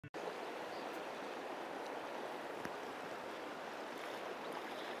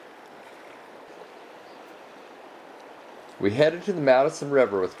We headed to the Madison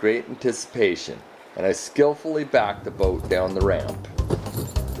River with great anticipation, and I skillfully backed the boat down the ramp.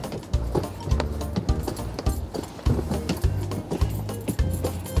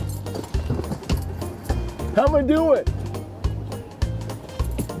 How am I doing?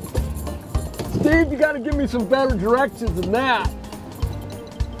 Steve, you gotta give me some better directions than that.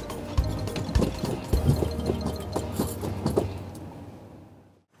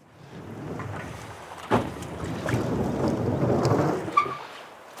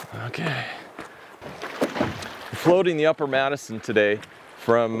 Okay. We're floating the upper Madison today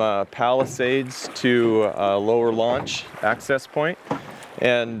from Palisades to lower launch access point.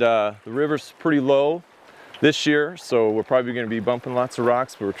 And the river's pretty low this year, so we're probably going to be bumping lots of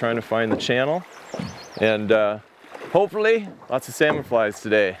rocks, but we're trying to find the channel. And hopefully, lots of salmon flies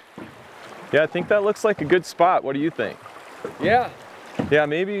today. Yeah, I think that looks like a good spot. What do you think? Yeah. Yeah,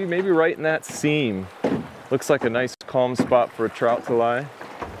 maybe right in that seam. Looks like a nice calm spot for a trout to lie.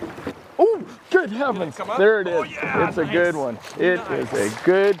 Oh, good heavens. There it is. Oh, yeah, it's a good one. It is a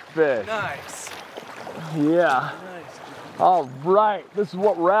good fish. Nice. Yeah. All right, this is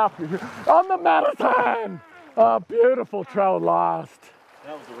what we're after here on the Madison. A beautiful trout lost.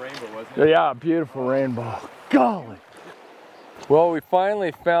 That was a rainbow, wasn't it? Yeah, beautiful rainbow. Golly. Well, we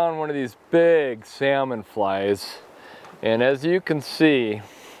finally found one of these big salmon flies. And as you can see,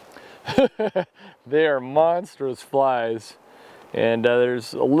 they are monstrous flies. And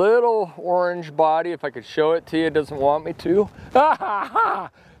there's a little orange body. If I could show it to you, it doesn't want me to.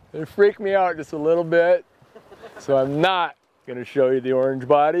 It freaked me out just a little bit. So I'm not going to show you the orange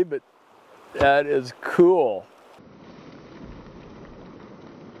body, but that is cool.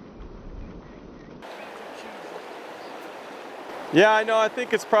 Yeah, I know. I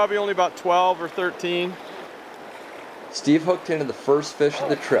think it's probably only about 12 or 13. Steve hooked into the first fish of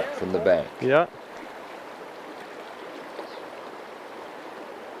the trip from the bank. Yeah.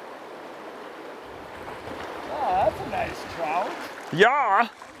 Oh, that's a nice trout. Yeah.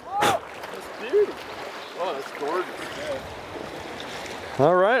 Oh, that's beautiful. Oh, that's gorgeous.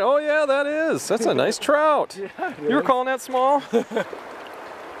 All right. Oh, yeah, that is. That's a nice trout. Yeah, you were calling that small?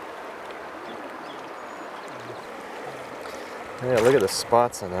 Yeah, look at the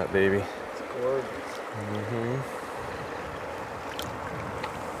spots on that baby. It's gorgeous.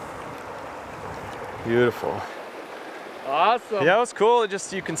 Beautiful. Awesome. Yeah, it was cool. It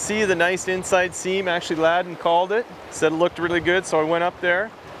just, you can see the nice inside seam. Actually, Ladin called it. Said it looked really good, so I went up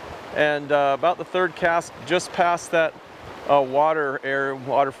there. And about the third cast, just past that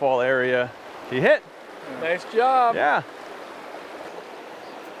waterfall area, he hit. Nice job. Yeah.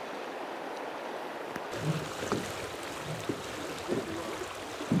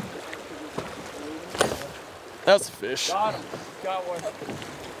 That's a fish. Got him. Got one.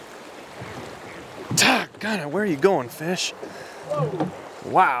 God, where are you going, fish? Whoa.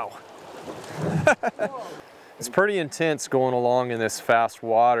 Wow. It's pretty intense going along in this fast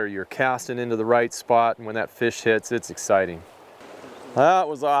water. You're casting into the right spot, and when that fish hits, it's exciting. That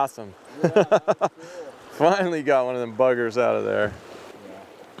was awesome. Yeah, that's cool. Finally got one of them buggers out of there. Yeah.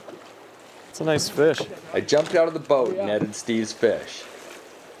 It's a nice fish. I jumped out of the boat and netted Steve's fish.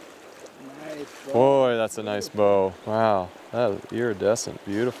 Nice. Boy, that's a nice bow. Wow, that is iridescent,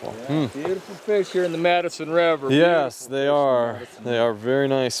 beautiful. Yeah, beautiful fish here in the Madison River. Yes, Beautiful they fish are. in Madison. They are very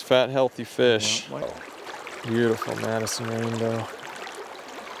nice, fat, healthy fish. Yeah. Beautiful Madison rainbow.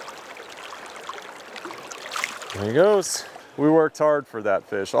 There he goes. We worked hard for that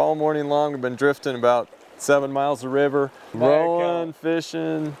fish. All morning long, we've been drifting about 7 miles of river, rowing,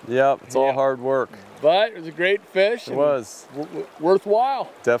 fishing. Yep, it's all hard work. But it was a great fish. It was.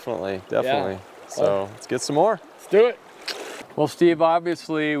 Worthwhile. Definitely, definitely. Yeah. So let's get some more. Let's do it. Well, Steve,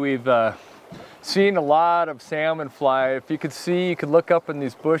 obviously we've seen a lot of salmon fly. If you could see, you could look up in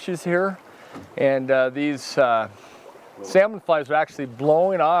these bushes here, and these salmon flies are actually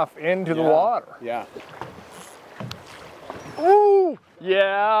blowing off into the water. Yeah. Ooh,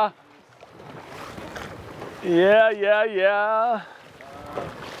 yeah. Yeah.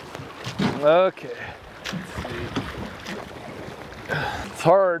 Okay. It's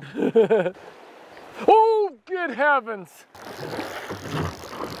hard. Oh, good heavens.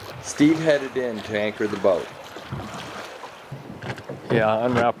 Steve headed in to anchor the boat. Yeah,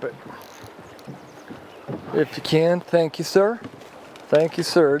 unwrap it. If you can, thank you, sir. Thank you,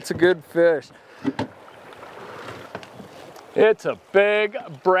 sir. It's a good fish. It's a big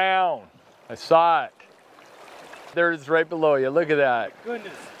brown. I saw it. There it is right below you. Look at that.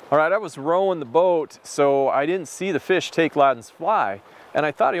 Goodness. All right, I was rowing the boat, so I didn't see the fish take Ladin's fly. And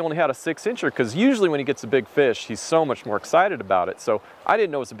I thought he only had a 6-incher, because usually when he gets a big fish, he's so much more excited about it. So I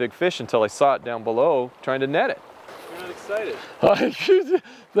didn't know it was a big fish until I saw it down below trying to net it. not excited.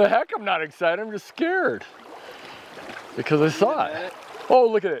 The heck I'm not excited, I'm just scared. Because I saw it. Oh,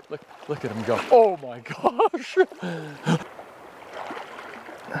 look at it. Look at him go. Oh my gosh.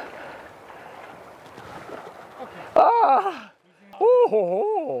 Ah.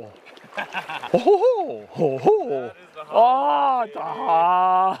 Oh. Oh. Oh.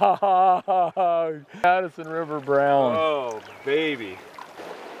 Oh. Madison River Brown. Oh, baby.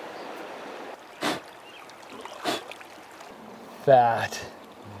 Fat.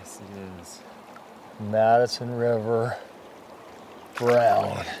 Yes, it is. Madison River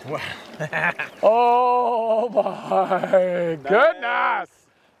Brown. Oh my goodness!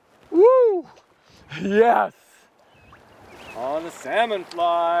 Woo! Yes! On the salmon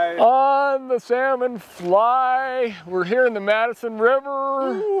fly. On the salmon fly. We're here in the Madison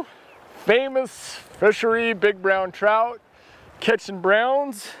River. Woo. Famous fishery, big brown trout, catching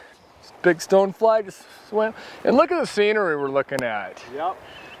browns. Big stonefly just swam. And look at the scenery we're looking at. Yep.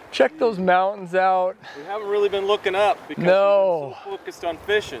 Check those mountains out. We haven't really been looking up because we've been so focused on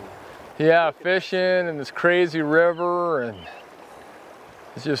fishing. Yeah, fishing and this crazy river, and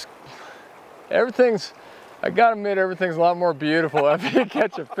it's just, everything's, I gotta admit, everything's a lot more beautiful after you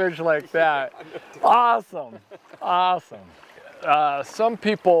catch a fish like that. Awesome, awesome. Some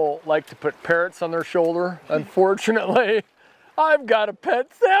people like to put parrots on their shoulder. Unfortunately, I've got a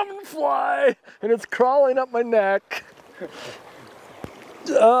pet salmon fly and it's crawling up my neck.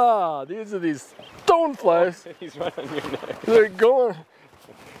 Ah, these are these stoneflies. He's right on your neck. They're going,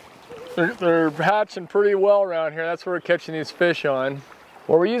 they're hatching pretty well around here. That's where we're catching these fish on.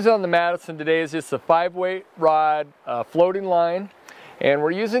 What we're using on the Madison today is just a 5-weight rod, floating line, and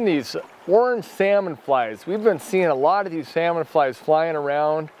we're using these orange salmon flies. We've been seeing a lot of these salmon flies flying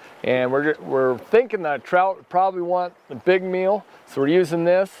around, and we're thinking that trout would probably want a big meal, so we're using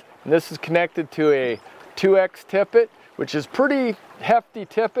this. And this is connected to a 2X tippet, which is pretty hefty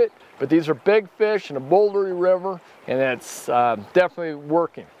tippet, but these are big fish in a bouldery river, and it's definitely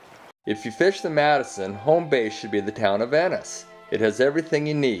working. If you fish the Madison, home base should be the town of Venice. It has everything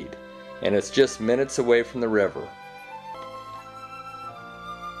you need, and it's just minutes away from the river.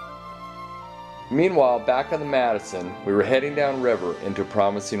 Meanwhile, back on the Madison, we were heading downriver into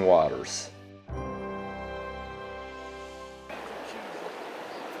promising waters.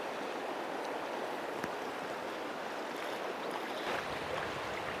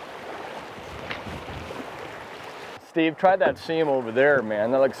 Steve, try that seam over there,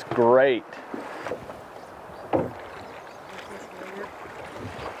 man. That looks great.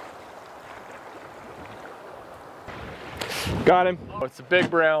 Got him. Oh, it's a big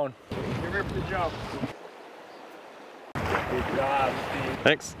brown. Give her the jump. Good job, Steve.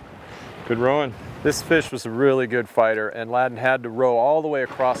 Thanks. Good rowing. This fish was a really good fighter, and Ladin had to row all the way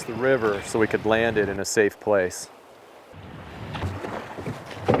across the river so we could land it in a safe place.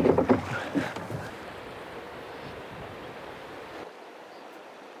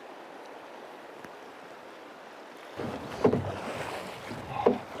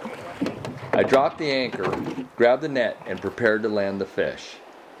 I dropped the anchor, grabbed the net, and prepared to land the fish.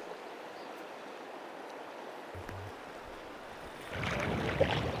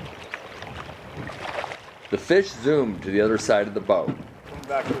 The fish zoomed to the other side of the boat.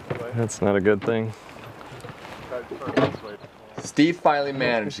 Back this way. That's not a good thing. Try to turn this way. Steve finally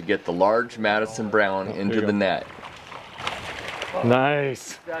managed to get the large Madison brown into the net.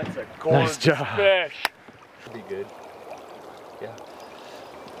 Nice. That's a gorgeous job. fish. Be good. Yeah.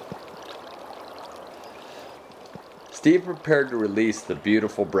 Steve prepared to release the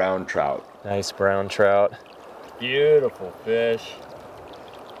beautiful brown trout. Nice brown trout. Beautiful fish.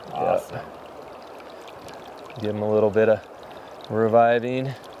 Awesome. Give him a little bit of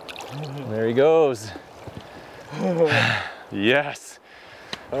reviving. There he goes. Yes.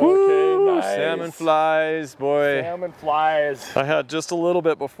 Okay, Woo, nice. salmon flies, boy. Salmon flies. I had just a little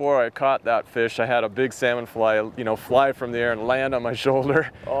bit before I caught that fish. I had a big salmon fly, fly from the air and land on my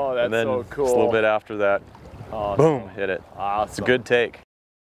shoulder. Oh, that's and then so cool. Just a little bit after that, Awesome. boom, hit it. Awesome. It's a good take.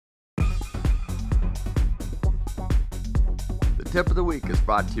 The tip of the week is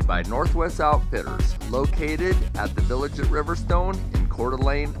brought to you by Northwest Outfitters, located at the Village at Riverstone in Coeur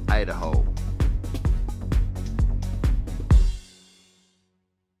d'Alene, Idaho.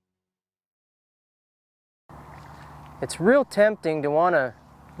 It's real tempting to want to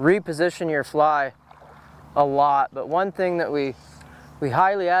reposition your fly a lot, but one thing that we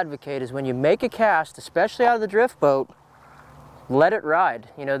highly advocate is when you make a cast, especially out of the drift boat, let it ride.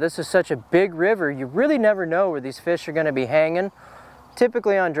 This is such a big river, you really never know where these fish are going to be hanging,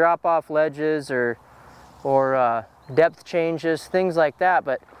 typically on drop-off ledges or depth changes, things like that.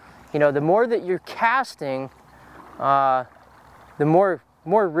 But the more that you're casting, the more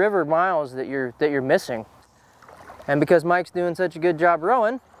river miles that you're missing. And because Mike's doing such a good job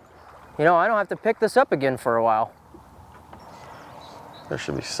rowing, you know, I don't have to pick this up again for a while. There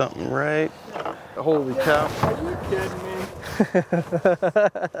should be something right. Holy cow. Are you kidding me?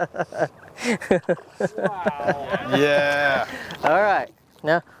 Wow. Yeah. All right.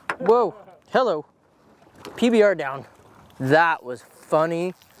 Now, whoa, hello. PBR down. That was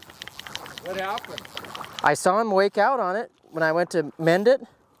funny. What happened? I saw him wake out on it when I went to mend it.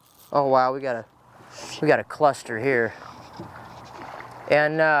 Oh wow, we got a cluster here.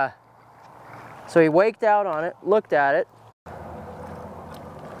 And so he waked out on it, looked at it,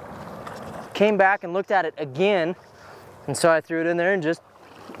 came back and looked at it again, and so I threw it in there and just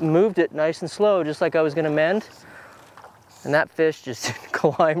moved it nice and slow, just like I was gonna mend. And that fish just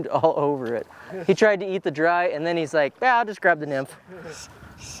climbed all over it. He tried to eat the dry, and then he's like, yeah, I'll just grab the nymph.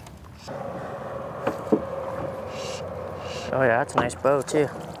 Oh yeah, that's a nice bow too.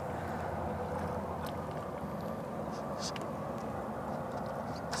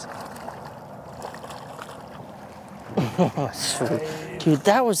 Sweet. Dude,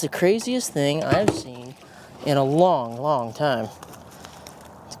 that was the craziest thing I've seen in a long, long time.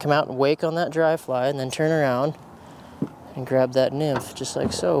 To come out and wake on that dry fly and then turn around and grab that nymph just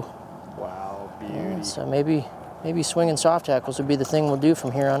like so. Wow, beauty. Yeah, so maybe swinging soft tackles would be the thing we'll do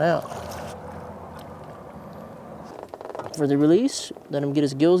from here on out. For the release, let him get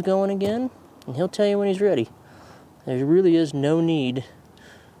his gills going again, and he'll tell you when he's ready. There really is no need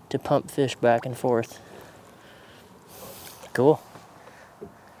to pump fish back and forth. Cool.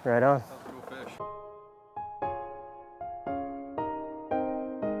 Right on.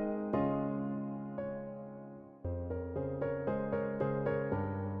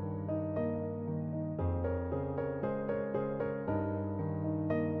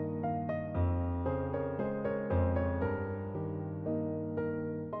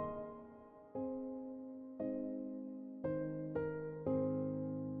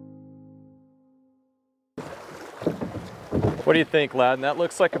 What do you think, Ladin? That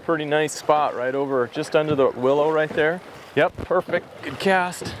looks like a pretty nice spot right over, just under the willow right there. Yep, perfect. Good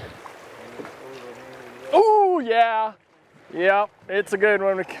cast. Oh, yeah. Yep, it's a good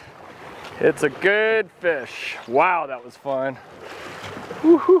one. It's a good fish. Wow, that was fun.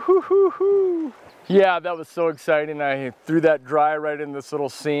 Woo-hoo-hoo-hoo-hoo. Yeah, that was so exciting. I threw that dry right in this little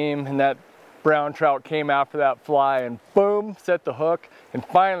seam, and that brown trout came after that fly, and boom, set the hook. And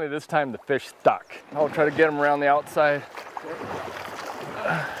finally, this time the fish stuck. I'll try to get him around the outside.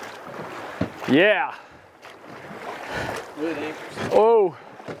 Yeah. Oh.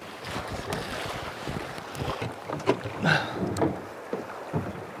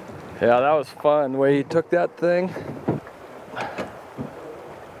 Yeah, that was fun, the way he took that thing.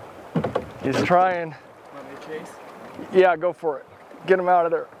 He's trying. Want me to chase? Yeah, go for it. Get him out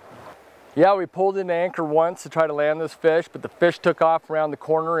of there. Yeah, we pulled in anchor once to try to land this fish, but the fish took off around the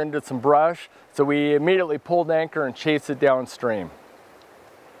corner into some brush, so we immediately pulled anchor and chased it downstream.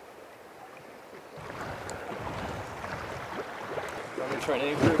 Want me to try to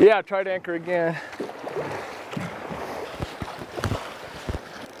anchor? Yeah, try to anchor again.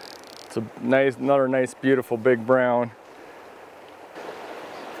 It's a nice, another nice, beautiful big brown.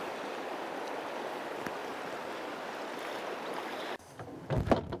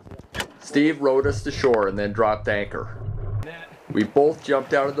 Steve rowed us to shore and then dropped anchor. We both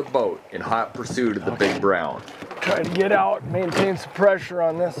jumped out of the boat in hot pursuit of the big brown. Trying to get out, maintain some pressure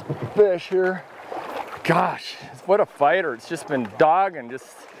on this fish here. Gosh, what a fighter. It's just been dogging,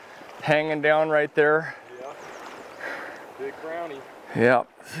 just hanging down right there. Yeah. Big brownie. Yeah,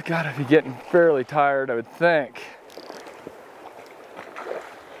 it's gotta be getting fairly tired, I would think.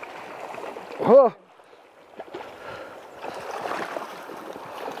 Oh!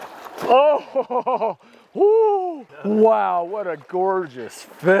 Oh! Woo! Wow, what a gorgeous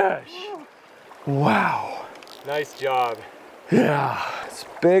fish. Wow. Nice job. Yeah, it's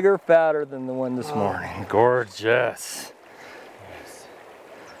bigger, fatter than the one this morning. Gorgeous.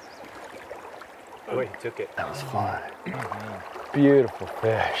 Oh, he took it. That was fun. Beautiful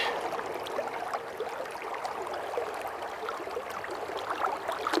fish.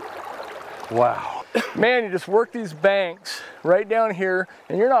 Wow. Man, you just work these banks right down here,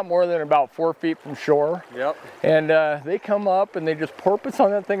 and you're not more than about 4 feet from shore. Yep. And they come up and they just porpoise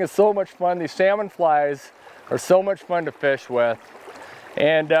on that thing. It's so much fun. These salmon flies are so much fun to fish with.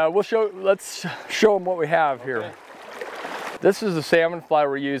 And let's show them what we have here. Okay. This is the salmon fly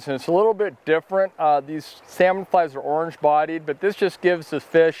we're using. It's a little bit different. These salmon flies are orange bodied, but this just gives the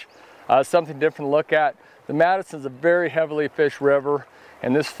fish something different to look at. The Madison's a very heavily fished river,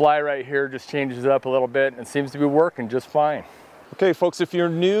 And this fly right here just changes it up a little bit and it seems to be working just fine. Okay folks, if you're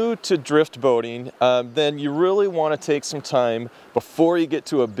new to drift boating, then you really want to take some time before you get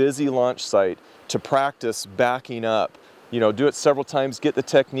to a busy launch site to practice backing up. You know, do it several times, get the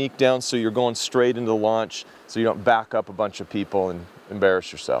technique down so you're going straight into the launch so you don't back up a bunch of people and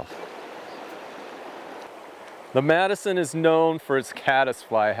embarrass yourself. The Madison is known for its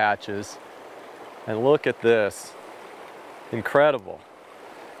caddisfly hatches. And look at this. Incredible.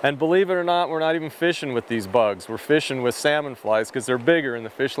 And believe it or not, we're not even fishing with these bugs. We're fishing with salmon flies because they're bigger and the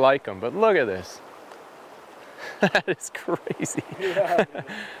fish like them. But look at this. That is crazy. Yeah.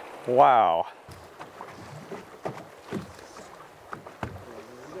 Wow.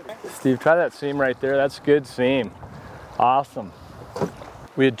 Steve, try that seam right there. That's a good seam. Awesome.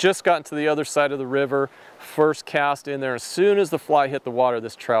 We had just gotten to the other side of the river, first cast in there. As soon as the fly hit the water,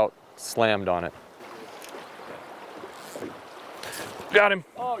 this trout slammed on it. Got him.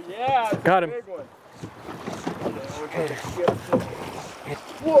 Oh yeah, got him. Big one.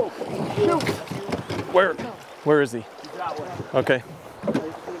 Whoa! Where is he? That one. Okay.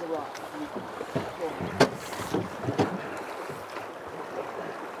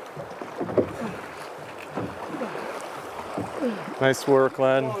 Nice work,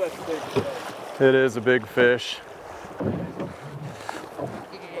 Ladin. Oh, that's a big fish. It is a big fish.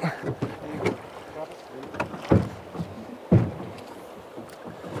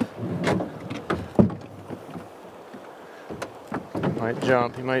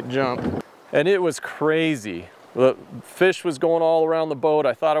 He might jump. And it was crazy. The fish was going all around the boat.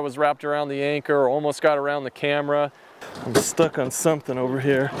 I thought I was wrapped around the anchor or almost got around the camera. I'm stuck on something over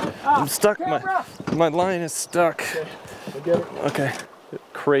here. I'm stuck, my line is stuck. Okay,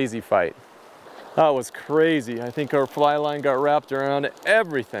 crazy fight. That was crazy. I think our fly line got wrapped around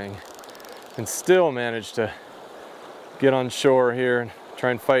everything and still managed to get on shore here and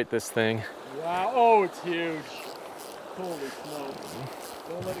try and fight this thing. Wow, oh, it's huge. Holy smokes.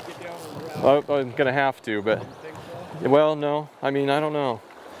 Don't let it get down on the ground. Oh, I'm gonna have to, but, You think so? well, no. I mean, I don't know.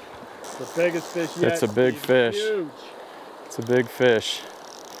 The biggest fish yet. It's a big fish. Huge. It's a big fish.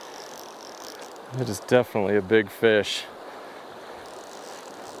 It is definitely a big fish.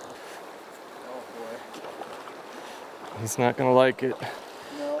 Oh boy. He's not gonna like it.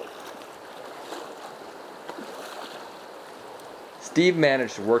 No. Steve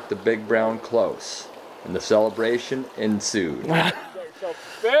managed to work the big brown close, and the celebration ensued. You got yourself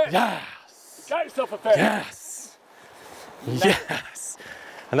a fish. Yes! You got yourself a fish. Yes! Yes!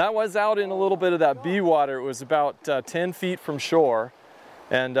 And that was out in a little bit of that bee water. It was about 10 feet from shore.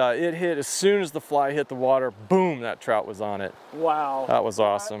 And it hit, as soon as the fly hit the water, boom, that trout was on it. Wow. That was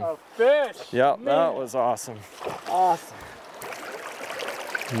awesome. What a fish. Yep, Man. that was awesome. Awesome.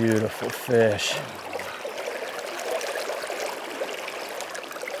 Beautiful fish.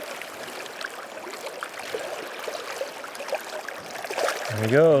 There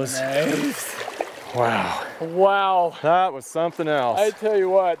he goes. Nice. Wow. Wow. That was something else. I tell you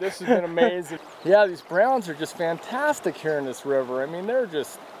what, this has been amazing. Yeah, these browns are just fantastic here in this river. I mean, they're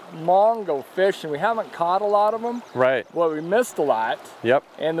just mongo fish, and we haven't caught a lot of them. Right. Well, we missed a lot. Yep.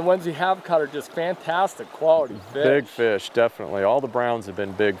 And the ones we have caught are just fantastic quality fish. Big fish, definitely. All the browns have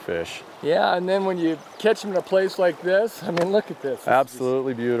been big fish. Yeah, and then when you catch them in a place like this, I mean, look at this. It's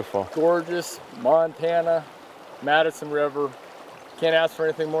Absolutely beautiful. gorgeous. Montana, Madison River. Can't ask for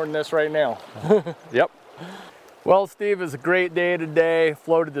anything more than this right now. Yep. Well, Steve, it was a great day today.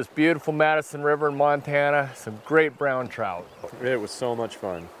 Floated this beautiful Madison River in Montana. Some great brown trout. It was so much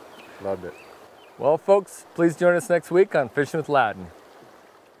fun. Loved it. Well, folks, please join us next week on Fishing with Ladin.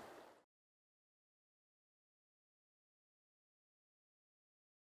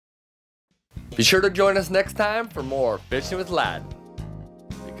 Be sure to join us next time for more Fishing with Ladin,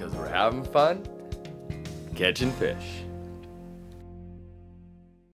 because we're having fun catching fish.